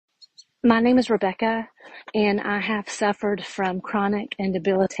My name is Rebecca, and I have suffered from chronic and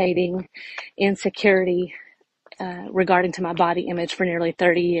debilitating insecurity regarding to my body image for nearly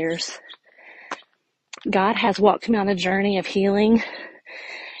 30 years. God has walked me on a journey of healing,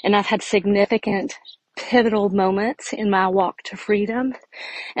 and I've had significant pivotal moments in my walk to freedom.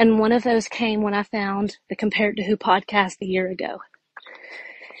 And one of those came when I found the Compared to Who podcast a year ago.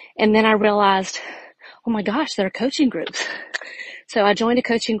 And then I realized, oh my gosh, there are coaching groups. So I joined a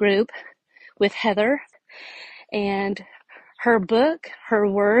coaching group with Heather, and her book, her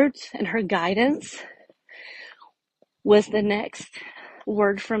words, and her guidance was the next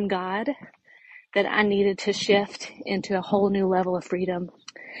word from God that I needed to shift into a whole new level of freedom.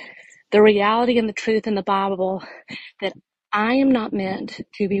 The reality and the truth in the Bible that I am not meant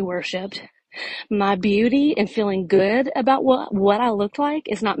to be worshiped. My beauty and feeling good about what I look like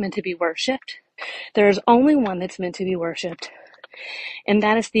is not meant to be worshiped. There is only one that's meant to be worshiped. And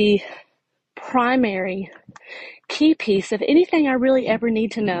that is the primary key piece of anything I really ever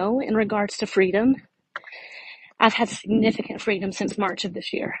need to know in regards to freedom. I've had significant freedom since March of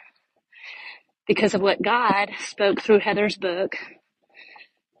this year because of what God spoke through Heather's book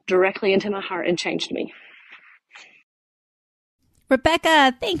directly into my heart and changed me.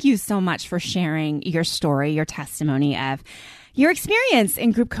 Rebecca, thank you so much for sharing your story, your testimony of your experience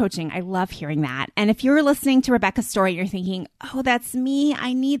in group coaching. I love hearing that. And if you're listening to Rebecca's story, you're thinking, oh, that's me.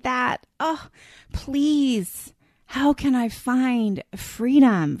 I need that. Oh, please. How can I find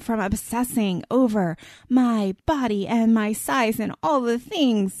freedom from obsessing over my body and my size and all the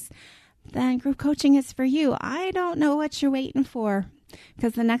things? Then group coaching is for you. I don't know what you're waiting for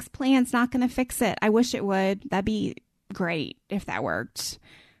because the next plan's not going to fix it. I wish it would. That'd be great if that worked.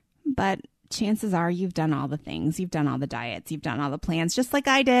 But chances are you've done all the things. You've done all the diets. You've done all the plans just like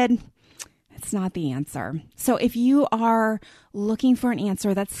I did. It's not the answer. So if you are looking for an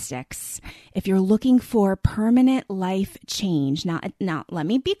answer that sticks, if you're looking for permanent life change, now let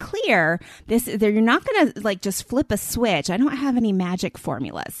me be clear. You're not going to just flip a switch. I don't have any magic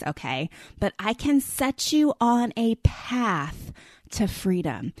formulas, okay? But I can set you on a path to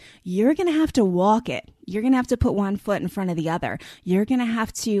freedom. You're going to have to walk it. You're going to have to put one foot in front of the other. You're going to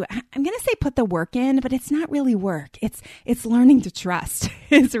have to, I'm going to say put the work in, but it's not really work. It's learning to trust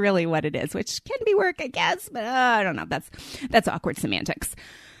is really what it is, which can be work, I guess, but I don't know. That's awkward semantics.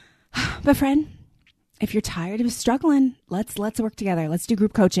 But friend, if you're tired of struggling, let's work together. Let's do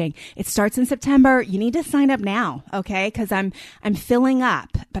group coaching. It starts in September. You need to sign up now, okay? Because I'm filling up,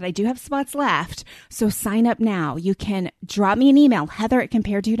 but I do have spots left. So sign up now. You can drop me an email,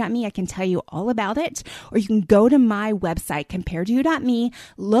 heather@comparedtowho.me. I can tell you all about it. Or you can go to my website, comparedtowho.me.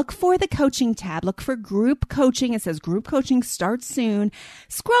 Look for the coaching tab. Look for group coaching. It says group coaching starts soon.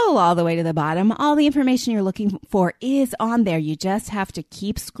 Scroll all the way to the bottom. All the information you're looking for is on there. You just have to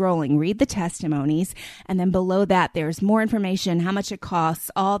keep scrolling. Read the testimonies. And then below that, there's more information, how much it costs,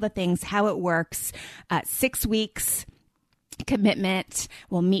 all the things, how it works, 6 weeks commitment.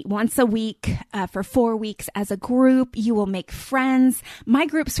 We'll meet once a week for 4 weeks as a group. You will make friends. My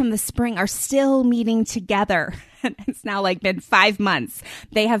groups from the spring are still meeting together. It's now been 5 months.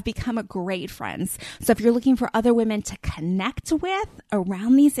 They have become great friends. So if you're looking for other women to connect with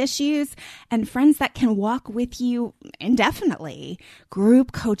around these issues and friends that can walk with you indefinitely,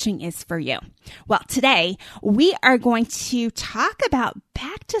 group coaching is for you. Well, today we are going to talk about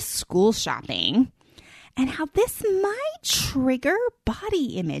back to school shopping and how this might trigger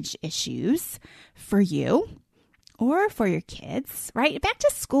body image issues for you or for your kids, right? Back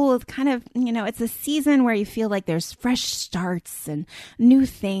to school is kind of, it's a season where you feel like there's fresh starts and new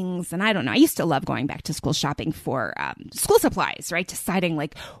things. And I don't know, I used to love going back to school shopping for school supplies, right? Deciding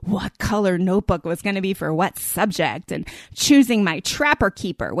what color notebook was going to be for what subject and choosing my Trapper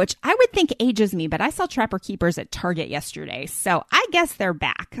Keeper, which I would think ages me, but I saw Trapper Keepers at Target yesterday. So I guess they're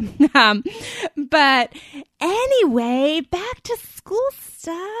back. But anyway, back to school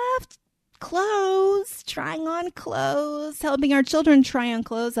stuff. Clothes, trying on clothes, helping our children try on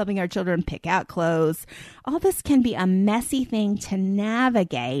clothes, helping our children pick out clothes. All this can be a messy thing to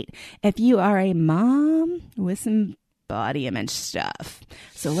navigate if you are a mom with some body image stuff.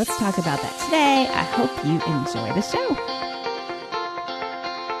 So let's talk about that today. I hope you enjoy the show.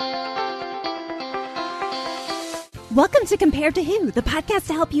 Welcome to Compared to Who, the podcast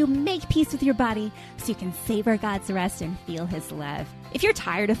to help you make peace with your body so you can savor God's rest and feel His love. If you're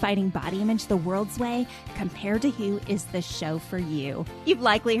tired of fighting body image the world's way, Compared to Who is the show for you. You've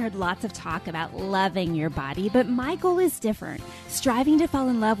likely heard lots of talk about loving your body, but my goal is different. Striving to fall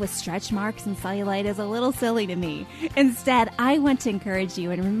in love with stretch marks and cellulite is a little silly to me. Instead, I want to encourage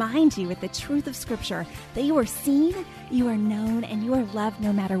you and remind you with the truth of Scripture that you are seen, you are known, and you are loved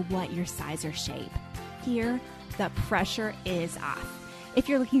no matter what your size or shape. Here, the pressure is off. If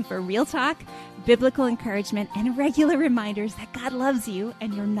you're looking for real talk, biblical encouragement, and regular reminders that God loves you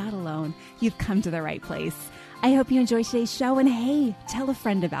and you're not alone, you've come to the right place. I hope you enjoy today's show, and hey, tell a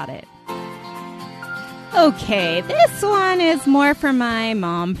friend about it. Okay, this one is more for my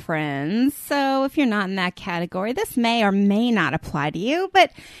mom friends. So if you're not in that category, this may or may not apply to you.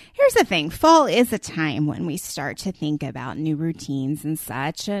 But here's the thing. Fall is a time when we start to think about new routines and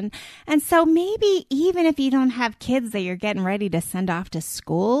such. And so maybe even if you don't have kids that you're getting ready to send off to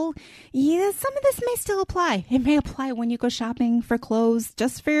school, some of this may still apply. It may apply when you go shopping for clothes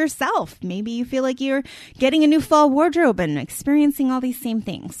just for yourself. Maybe you feel like you're getting a new fall wardrobe and experiencing all these same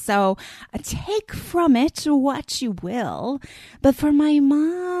things. So take from it what you will. But for my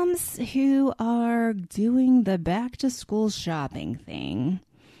moms who are doing the back to school shopping thing,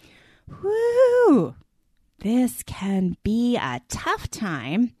 whoo, this can be a tough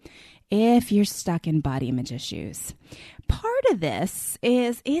time if you're stuck in body image issues. Part of this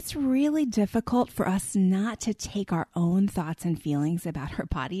is it's really difficult for us not to take our own thoughts and feelings about our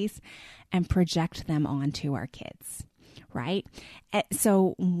bodies and project them onto our kids, right?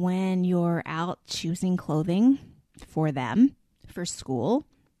 So when you're out choosing clothing for them, for school,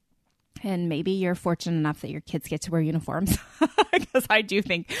 and maybe you're fortunate enough that your kids get to wear uniforms, because I do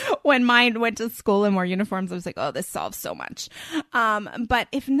think when mine went to school and wore uniforms, I was like, oh, this solves so much. But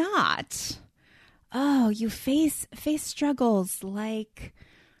if not, you face struggles like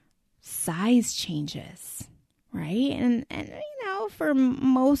size changes, right? And for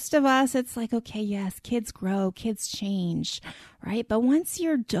most of us, it's like, okay, yes, kids grow, kids change, right? But once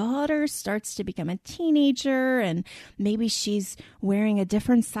your daughter starts to become a teenager and maybe she's wearing a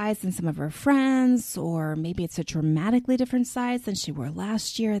different size than some of her friends, or maybe it's a dramatically different size than she wore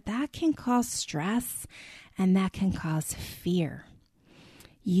last year, that can cause stress and that can cause fear.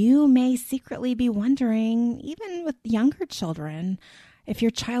 You may secretly be wondering, even with younger children, if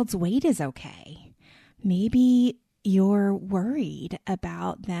your child's weight is okay. Maybe you're worried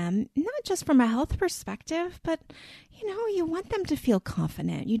about them, not just from a health perspective, but, you want them to feel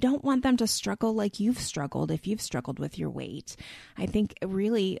confident. You don't want them to struggle like you've struggled if you've struggled with your weight. I think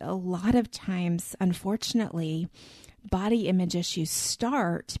really a lot of times, unfortunately, body image issues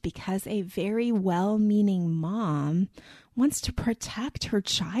start because a very well-meaning mom wants to protect her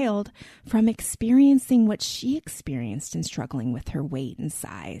child from experiencing what she experienced in struggling with her weight and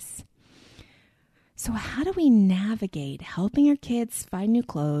size. So how do we navigate helping our kids find new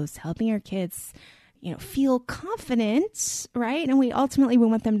clothes, helping our kids, feel confident, right? And we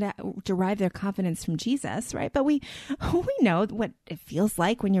want them to derive their confidence from Jesus, right? But we know what it feels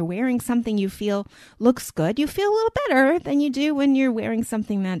like when you're wearing something you feel looks good. You feel a little better than you do when you're wearing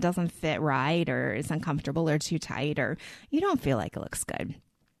something that doesn't fit right, or is uncomfortable or too tight, or you don't feel like it looks good.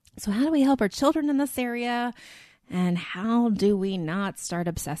 So how do we help our children in this area? And how do we not start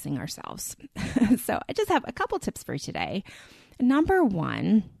obsessing ourselves? So I just have a couple tips for you today. Number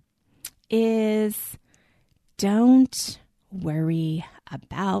one is don't worry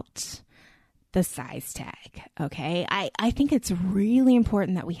about the size tag, okay? I think it's really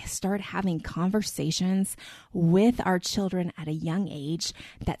important that we start having conversations with our children at a young age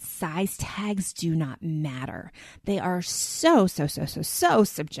that size tags do not matter. They are so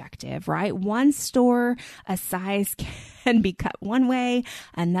subjective, right? One store, a size can be cut one way.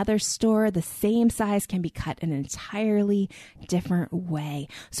 Another store, the same size can be cut in an entirely different way.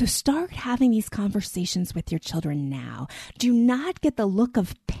 So start having these conversations with your children now. Do not get the look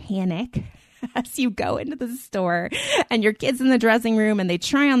of panic as you go into the store and your kid's in the dressing room and they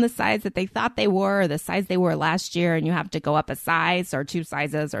try on the size that they thought they wore, or the size they wore last year, and you have to go up a size or 2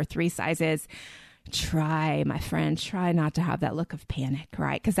 sizes or 3 sizes. My friend, try not to have that look of panic,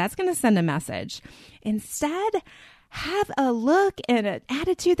 right? Because that's going to send a message. Instead, have a look and an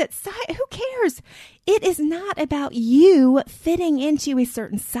attitude that who cares? It is not about you fitting into a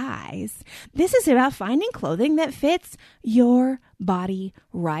certain size. This is about finding clothing that fits your body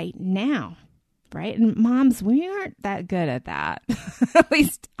right now. right? And moms, we aren't that good at that. At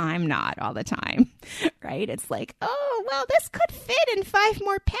least I'm not all the time, right? It's like, oh, well, this could fit in 5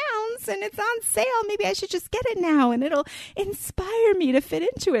 more pounds and it's on sale. Maybe I should just get it now and it'll inspire me to fit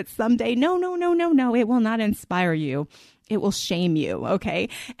into it someday. No. It will not inspire you. It will shame you, okay?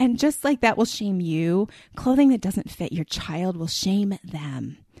 And just like that will shame you, clothing that doesn't fit your child will shame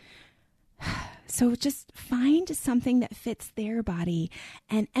them. So just find something that fits their body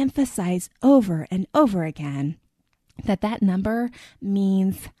and emphasize over and over again that number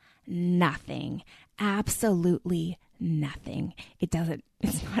means nothing, absolutely nothing.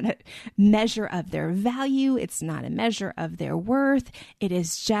 It's not a measure of their value. It's not a measure of their worth. It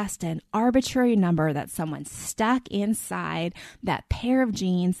is just an arbitrary number that someone stuck inside that pair of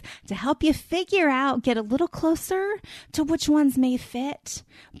jeans to help you figure out, get a little closer to which ones may fit,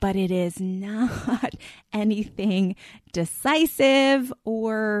 but it is not anything decisive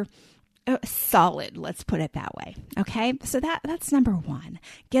or solid, let's put it that way. Okay, so that's number 1.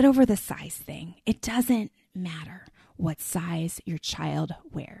 Get over the size thing. It doesn't matter what size your child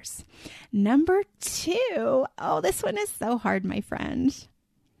wears. Number 2, this one is so hard, my friend.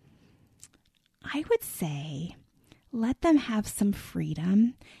 I would say let them have some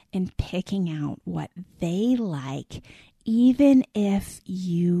freedom in picking out what they like, even if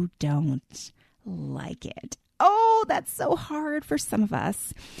you don't like it. Oh, that's so hard for some of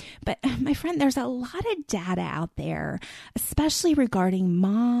us. But my friend, there's a lot of data out there, especially regarding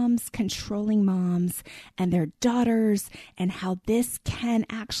moms, controlling moms and their daughters, and how this can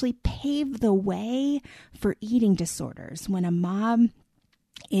actually pave the way for eating disorders. When a mom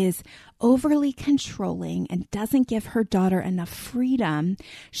is overly controlling and doesn't give her daughter enough freedom,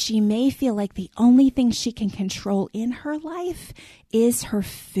 she may feel like the only thing she can control in her life is her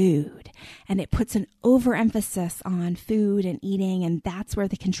food. And it puts an overemphasis on food and eating, and that's where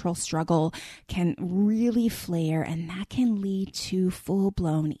the control struggle can really flare, and that can lead to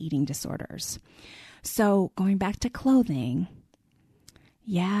full-blown eating disorders. So going back to clothing,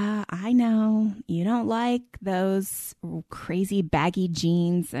 yeah, I know you don't like those crazy baggy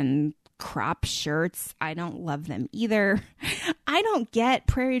jeans and crop shirts. I don't love them either. I don't get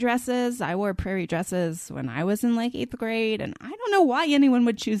prairie dresses. I wore prairie dresses when I was in like 8th grade, and I don't know why anyone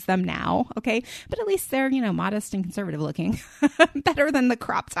would choose them now. Okay. But at least they're, modest and conservative looking, better than the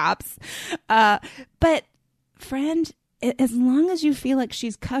crop tops. But friend, as long as you feel like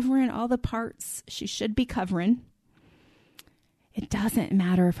she's covering all the parts she should be covering, it doesn't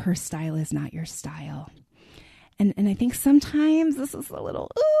matter if her style is not your style. And I think sometimes this is a little,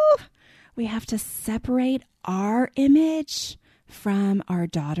 we have to separate our image from our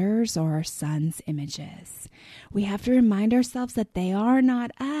daughters' or our sons' images. We have to remind ourselves that they are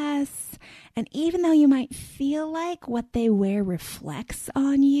not us. And even though you might feel like what they wear reflects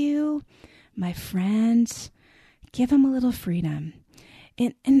on you, my friend, give them a little freedom.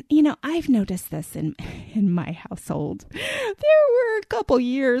 And I've noticed this in my household. There were a couple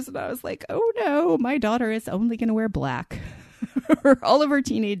years and I was like, oh no, my daughter is only going to wear black for all of her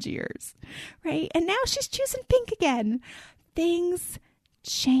teenage years, right? And now she's choosing pink again. Things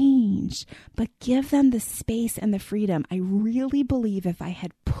change, but give them the space and the freedom. I really believe if I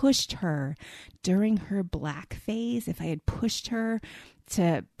had pushed her during her black phase, if I had pushed her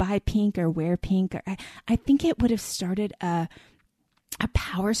to buy pink or wear pink, I think it would have started a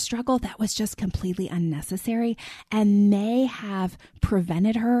power struggle that was just completely unnecessary and may have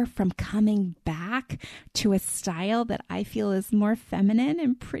prevented her from coming back to a style that I feel is more feminine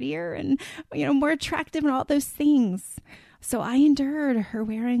and prettier and, more attractive and all those things. So I endured her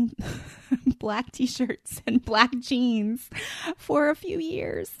wearing black t-shirts and black jeans for a few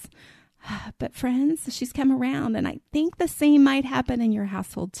years. But friends, she's come around, and I think the same might happen in your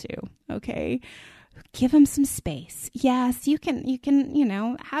household too. Okay. Give them some space. Yes, you can,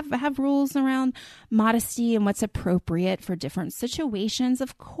 have rules around modesty and what's appropriate for different situations.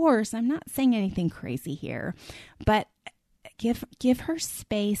 Of course, I'm not saying anything crazy here, but give her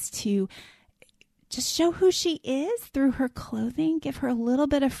space to just show who she is through her clothing. Give her a little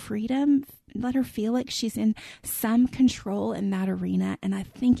bit of freedom. Let her feel like she's in some control in that arena. And I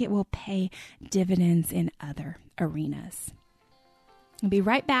think it will pay dividends in other arenas. I'll be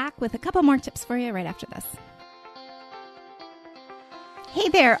right back with a couple more tips for you right after this. Hey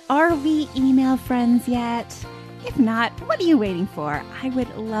there, are we email friends yet? If not, what are you waiting for? I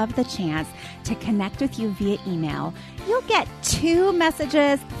would love the chance to connect with you via email. You'll get 2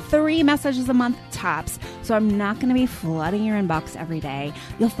 messages, 3 messages a month tops. So I'm not going to be flooding your inbox every day.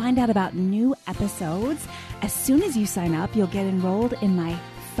 You'll find out about new episodes. As soon as you sign up, you'll get enrolled in my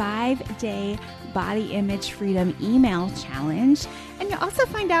 5-day body image freedom email challenge. And you'll also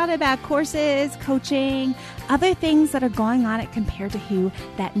find out about courses, coaching, other things that are going on at Compared to Who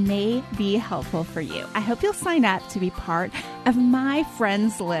that may be helpful for you. I hope you'll sign up to be part of my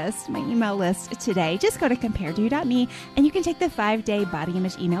friends list, my email list today. Just go to comparedtowho.me and you can take the 5-day body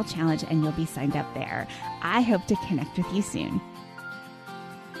image email challenge and you'll be signed up there. I hope to connect with you soon.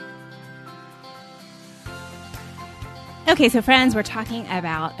 Okay, so friends, we're talking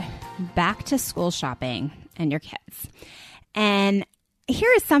about back to school shopping and your kids. And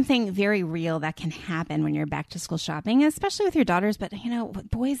here is something very real that can happen when you're back to school shopping, especially with your daughters. But,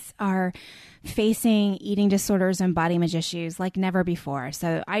 boys are facing eating disorders and body image issues like never before.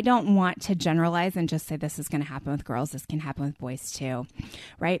 So I don't want to generalize and just say this is going to happen with girls. This can happen with boys too,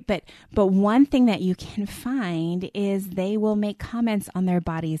 right? But one thing that you can find is they will make comments on their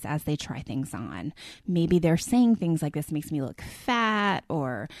bodies as they try things on. Maybe they're saying things like, this makes me look fat,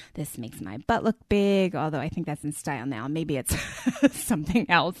 or this makes my butt look big, although I think that's in style now. Maybe it's something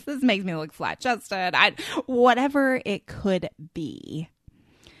else. This makes me look flat-chested. Whatever it could be.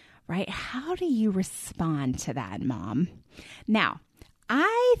 Right? How do you respond to that, Mom? Now,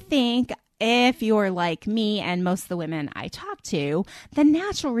 I think if you're like me and most of the women I talk to, the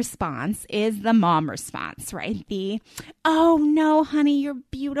natural response is the mom response, right? Oh no, honey, you're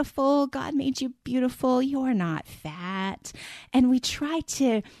beautiful. God made you beautiful. You're not fat. And we try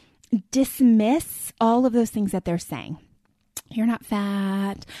to dismiss all of those things that they're saying. You're not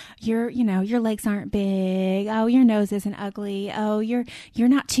fat. Your legs aren't big. Oh, your nose isn't ugly. Oh, you're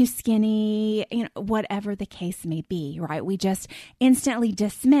not too skinny. Whatever the case may be, right? We just instantly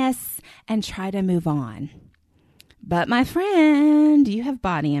dismiss and try to move on. But my friend, you have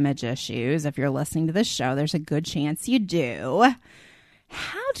body image issues. If you're listening to this show, there's a good chance you do.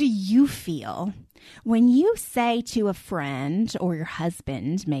 How do you feel when you say to a friend or your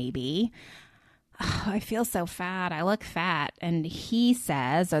husband, maybe, oh, I feel so fat. I look fat. And he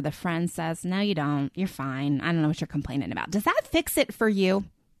says, or the friend says, no, you don't. You're fine. I don't know what you're complaining about. Does that fix it for you?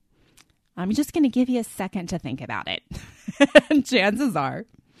 I'm just going to give you a second to think about it. Chances are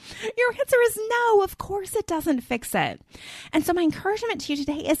your answer is no. Of course it doesn't fix it. And so my encouragement to you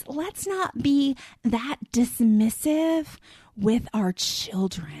today is let's not be that dismissive with our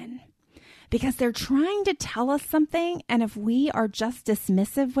children, because they're trying to tell us something. And if we are just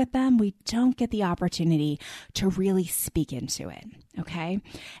dismissive with them, we don't get the opportunity to really speak into it. Okay.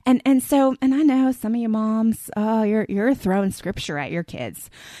 And I know some of you moms, you're throwing scripture at your kids.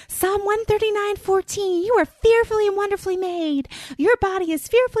 Psalm 139:14, you are fearfully and wonderfully made. Your body is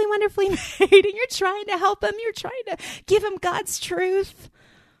fearfully and wonderfully made. And you're trying to help them. You're trying to give them God's truth.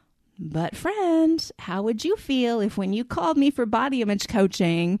 But friend, how would you feel if when you called me for body image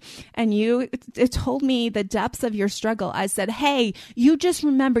coaching and you told me the depths of your struggle, I said, hey, you just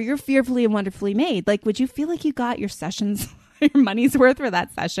remember you're fearfully and wonderfully made. Like, would you feel like you got your sessions, your money's worth for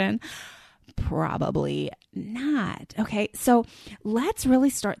that session? Probably not. Okay, so let's really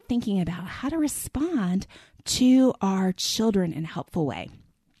start thinking about how to respond to our children in a helpful way.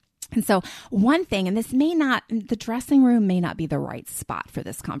 And so one thing, and the dressing room may not be the right spot for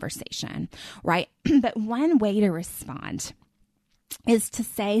this conversation, right? But one way to respond is to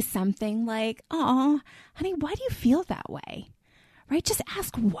say something like, oh, honey, why do you feel that way? Right? Just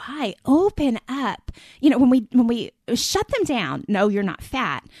ask why. Open up. When we shut them down, no, you're not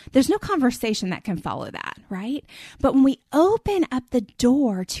fat. There's no conversation that can follow that, right? But when we open up the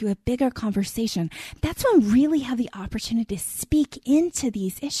door to a bigger conversation, that's when we really have the opportunity to speak into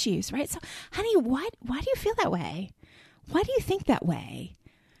these issues, right? So, honey, why do you feel that way? Why do you think that way?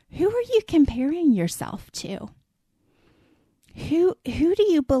 Who are you comparing yourself to? Who do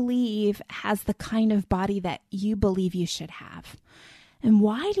you believe has the kind of body that you believe you should have? And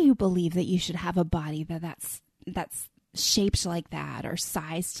why do you believe that you should have a body that's shaped like that or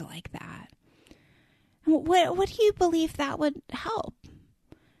sized like that? And what do you believe that would help?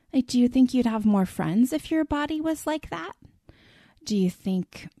 Like, do you think you'd have more friends if your body was like that? Do you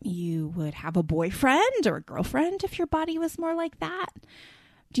think you would have a boyfriend or a girlfriend if your body was more like that?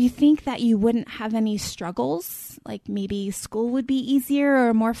 Do you think that you wouldn't have any struggles? Like maybe school would be easier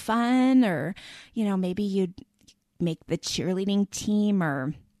or more fun, or, maybe you'd make the cheerleading team,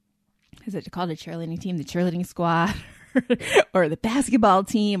 or is it called a cheerleading team? The cheerleading squad or the basketball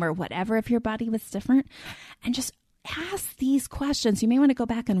team or whatever if your body was different. And just ask these questions. You may want to go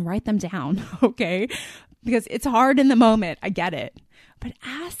back and write them down, okay? Because it's hard in the moment. I get it. But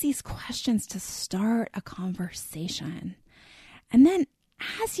ask these questions to start a conversation. And then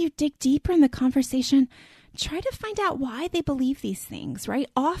as you dig deeper in the conversation, try to find out why they believe these things, right?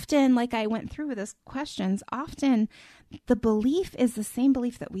 Often, like I went through with those questions, often the belief is the same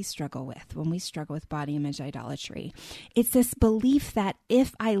belief that we struggle with when we struggle with body image idolatry. It's this belief that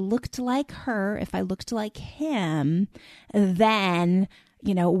if I looked like her, if I looked like him, then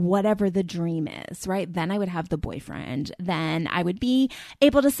whatever the dream is, right? Then I would have the boyfriend. Then I would be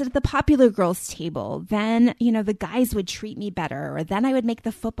able to sit at the popular girls table. Then, the guys would treat me better, or then I would make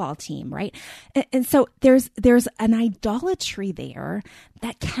the football team, right? And so there's an idolatry there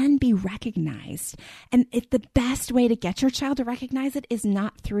that can be recognized. And the best way to get your child to recognize it is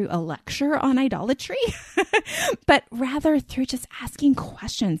not through a lecture on idolatry, but rather through just asking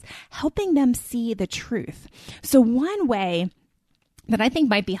questions, helping them see the truth. So one way that I think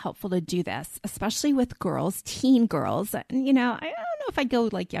might be helpful to do this, especially with girls, teen girls. I don't know if I go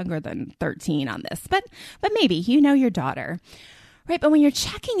like younger than 13 on this, but maybe your daughter, right? But when you're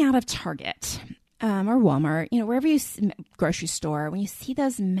checking out of Target or Walmart, wherever grocery store, when you see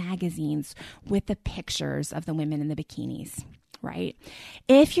those magazines with the pictures of the women in the bikinis, right?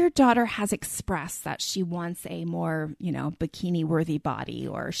 If your daughter has expressed that she wants a more, bikini-worthy body,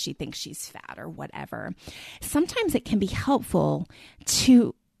 or she thinks she's fat or whatever, sometimes it can be helpful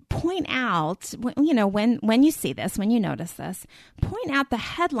to point out, when you see this, when you notice this, point out the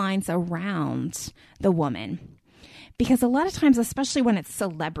headlines around the woman. Because a lot of times, especially when it's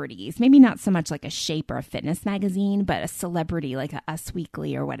celebrities, maybe not so much like a Shape or a fitness magazine, but a celebrity like a Us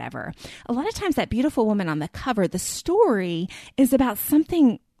Weekly or whatever, a lot of times that beautiful woman on the cover, the story is about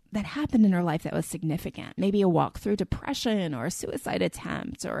something that happened in her life that was significant. Maybe a walk through depression, or a suicide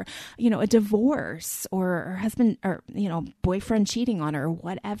attempt, or, a divorce, or her husband or, boyfriend cheating on her, or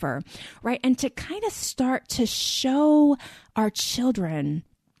whatever, right? And to kind of start to show our children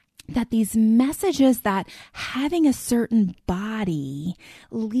that these messages that having a certain body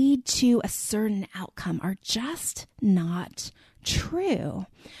lead to a certain outcome are just not true,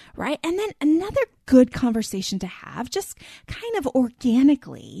 right? And then another good conversation to have, just kind of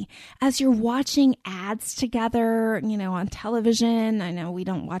organically, as you're watching ads together, on television. I know we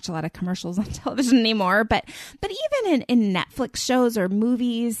don't watch a lot of commercials on television anymore, but even in Netflix shows or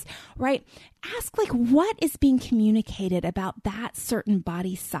movies, right? Ask what is being communicated about that certain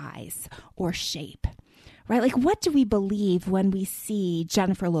body size or shape, right? What do we believe when we see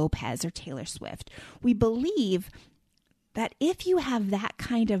Jennifer Lopez or Taylor Swift? We believe that if you have that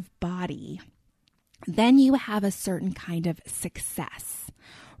kind of body, then you have a certain kind of success,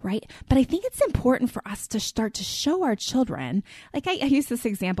 right? But I think it's important for us to start to show our children, I used this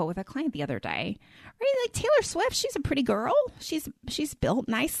example with a client the other day, right? Taylor Swift, she's a pretty girl. She's built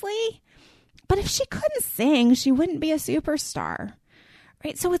nicely. But if she couldn't sing, she wouldn't be a superstar,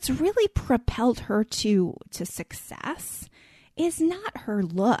 right? So what's really propelled her to success is not her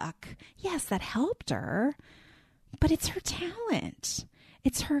look. Yes, that helped her, but it's her talent.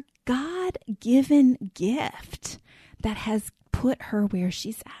 It's her God-given gift that has put her where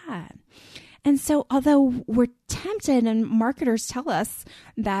she's at. And so although we're tempted, and marketers tell us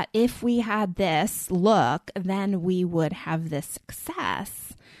that if we had this look, then we would have this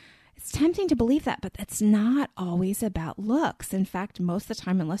success, it's tempting to believe that, but it's not always about looks. In fact, most of the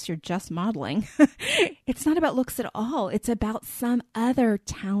time, unless you're just modeling, it's not about looks at all. It's about some other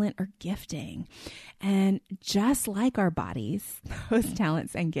talent or gifting. And just like our bodies, those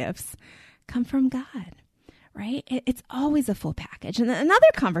talents and gifts come from God, right? It's always a full package. And another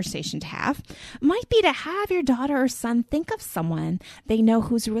conversation to have might be to have your daughter or son think of someone they know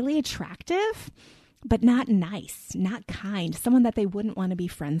who's really attractive, but not nice, not kind, someone that they wouldn't want to be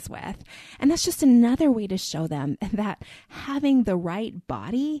friends with. And that's just another way to show them that having the right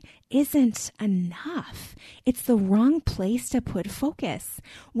body isn't enough. It's the wrong place to put focus.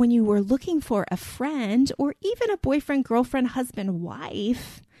 When you were looking for a friend, or even a boyfriend, girlfriend, husband,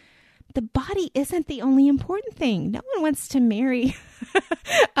 wife, the body isn't the only important thing. No one wants to marry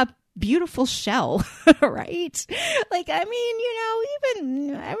a beautiful shell, right?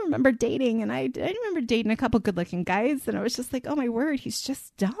 Even I remember dating, and I remember dating a couple good looking guys, and I was just like, oh my word, he's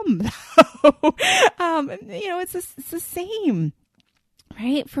just dumb. It's the same,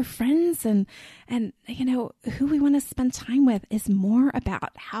 right? For friends and who we want to spend time with is more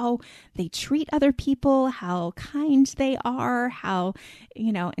about how they treat other people, how kind they are, how,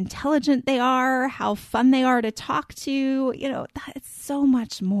 intelligent they are, how fun they are to talk to. That's so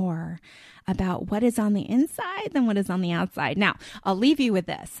much more about what is on the inside than what is on the outside. Now, I'll leave you with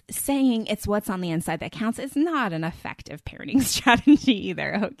this. Saying it's what's on the inside that counts is not an effective parenting strategy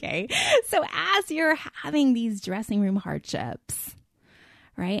either, okay? So as you're having these dressing room hardships,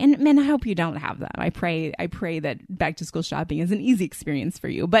 right? And I hope you don't have them. I pray that back to school shopping is an easy experience for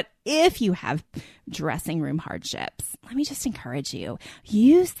you. But if you have dressing room hardships, let me just encourage you,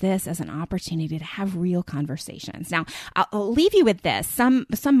 use this as an opportunity to have real conversations. Now, I'll leave you with this. Some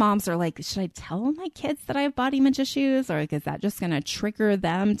moms are like, should I tell my kids that I have body image issues? Or is that just going to trigger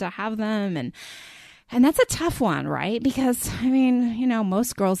them to have them? And that's a tough one, right? Because, I mean,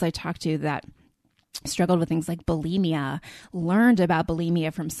 most girls I talk to that struggled with things like bulimia learned about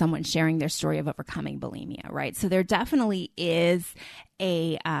bulimia from someone sharing their story of overcoming bulimia, right? So there definitely is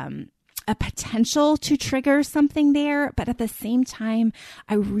a potential to trigger something there. But at the same time,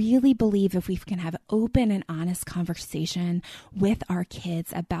 I really believe if we can have open and honest conversation with our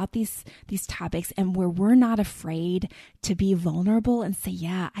kids about these topics, and where we're not afraid to be vulnerable and say,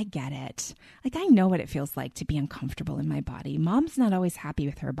 yeah, I get it. Like, I know what it feels like to be uncomfortable in my body. Mom's not always happy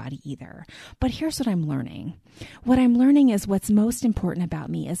with her body either. But here's what I'm learning. What I'm learning is what's most important about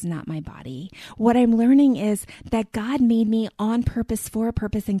me is not my body. What I'm learning is that God made me on purpose for a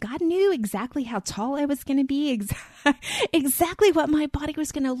purpose, and God knew exactly how tall I was going to be, exactly what my body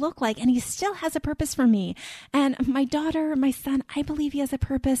was going to look like. And he still has a purpose for me. And my daughter, my son, I believe he has a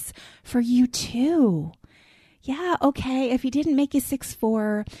purpose for you too. Yeah, okay, if he didn't make you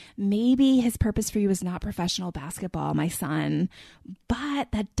 6'4", maybe his purpose for you is not professional basketball, my son.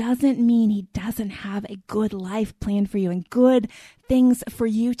 But that doesn't mean he doesn't have a good life planned for you and good things for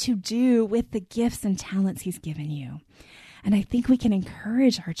you to do with the gifts and talents he's given you. And I think we can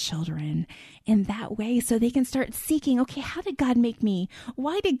encourage our children in that way so they can start seeking, okay, how did God make me?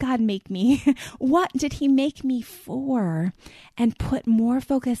 Why did God make me? What did he make me for? And put more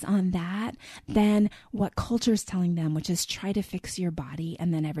focus on that than what culture is telling them, which is try to fix your body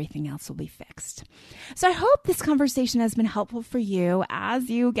and then everything else will be fixed. So I hope this conversation has been helpful for you as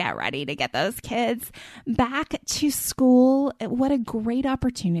you get ready to get those kids back to school. What a great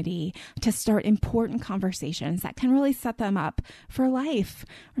opportunity to start important conversations that can really set them up for life.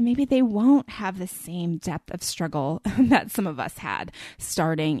 Or maybe they won't have the same depth of struggle that some of us had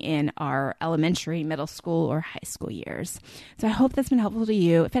starting in our elementary, middle school, or high school years. So I hope that's been helpful to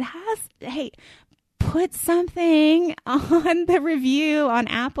you. If it has, hey, put something on the review on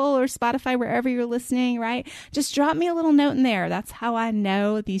Apple or Spotify, wherever you're listening, right? Just drop me a little note in there. That's how I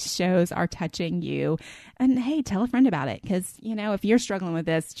know these shows are touching you. And hey, tell a friend about it, because, if you're struggling with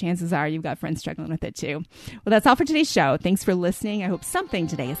this, chances are you've got friends struggling with it too. Well, that's all for today's show. Thanks for listening. I hope something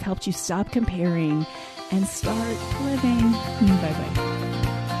today has helped you stop comparing and start living. Bye-bye.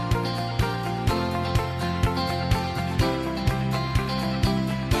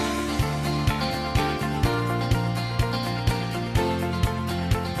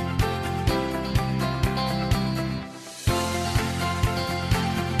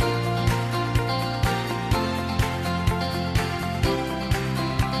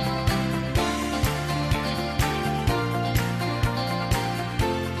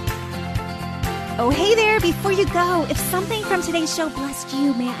 Oh, hey there, before you go, if something from today's show blessed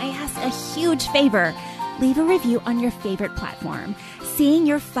you, may I ask a huge favor? Leave a review on your favorite platform. Seeing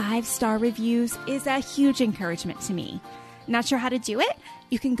your 5-star reviews is a huge encouragement to me. Not sure how to do it?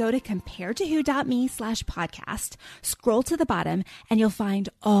 You can go to comparedtowho.me/podcast, scroll to the bottom, and you'll find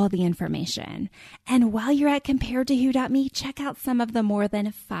all the information. And while you're at comparedtowho.me, check out some of the more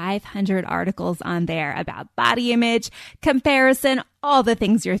than 500 articles on there about body image, comparison, all the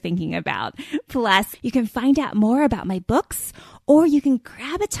things you're thinking about. Plus, you can find out more about my books, or you can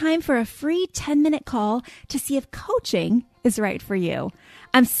grab a time for a free 10-minute call to see if coaching is right for you.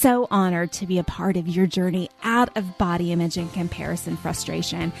 I'm so honored to be a part of your journey out of body image and comparison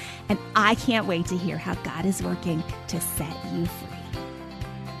frustration, and I can't wait to hear how God is working to set you free.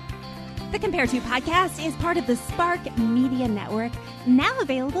 The Compare To podcast is part of the Spark Media Network, now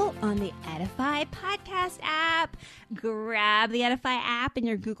available on the Edify podcast app. Grab the Edify app in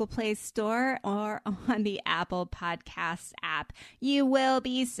your Google Play Store or on the Apple Podcast app. You will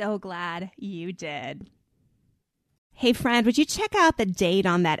be so glad you did. Hey friend, would you check out the date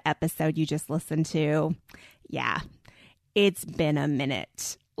on that episode you just listened to? Yeah, it's been a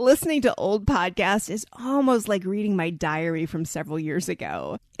minute. Listening to old podcasts is almost like reading my diary from several years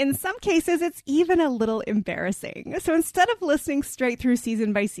ago. In some cases, it's even a little embarrassing. So instead of listening straight through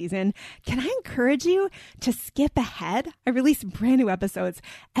season by season, can I encourage you to skip ahead? I release brand new episodes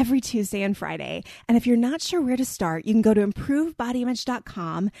every Tuesday and Friday. And if you're not sure where to start, you can go to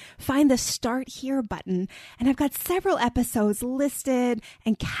improvebodyimage.com, find the Start Here button, and I've got several episodes listed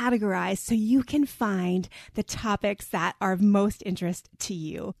and categorized so you can find the topics that are of most interest to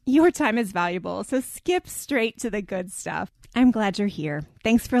you. Your time is valuable, so skip straight to the good stuff. I'm glad you're here.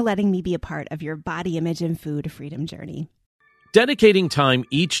 Thanks for letting me be a part of your body image and food freedom journey. Dedicating time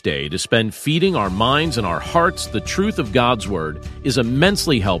each day to spend feeding our minds and our hearts the truth of God's Word is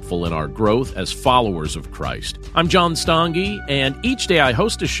immensely helpful in our growth as followers of Christ. I'm John Stange, and each day I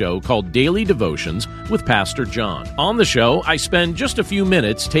host a show called Daily Devotions with Pastor John. On the show, I spend just a few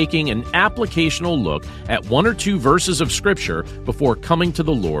minutes taking an applicational look at one or two verses of Scripture before coming to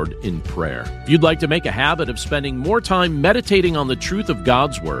the Lord in prayer. If you'd like to make a habit of spending more time meditating on the truth of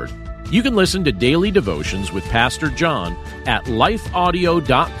God's Word, you can listen to Daily Devotions with Pastor John at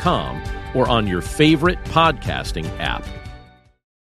lifeaudio.com or on your favorite podcasting app.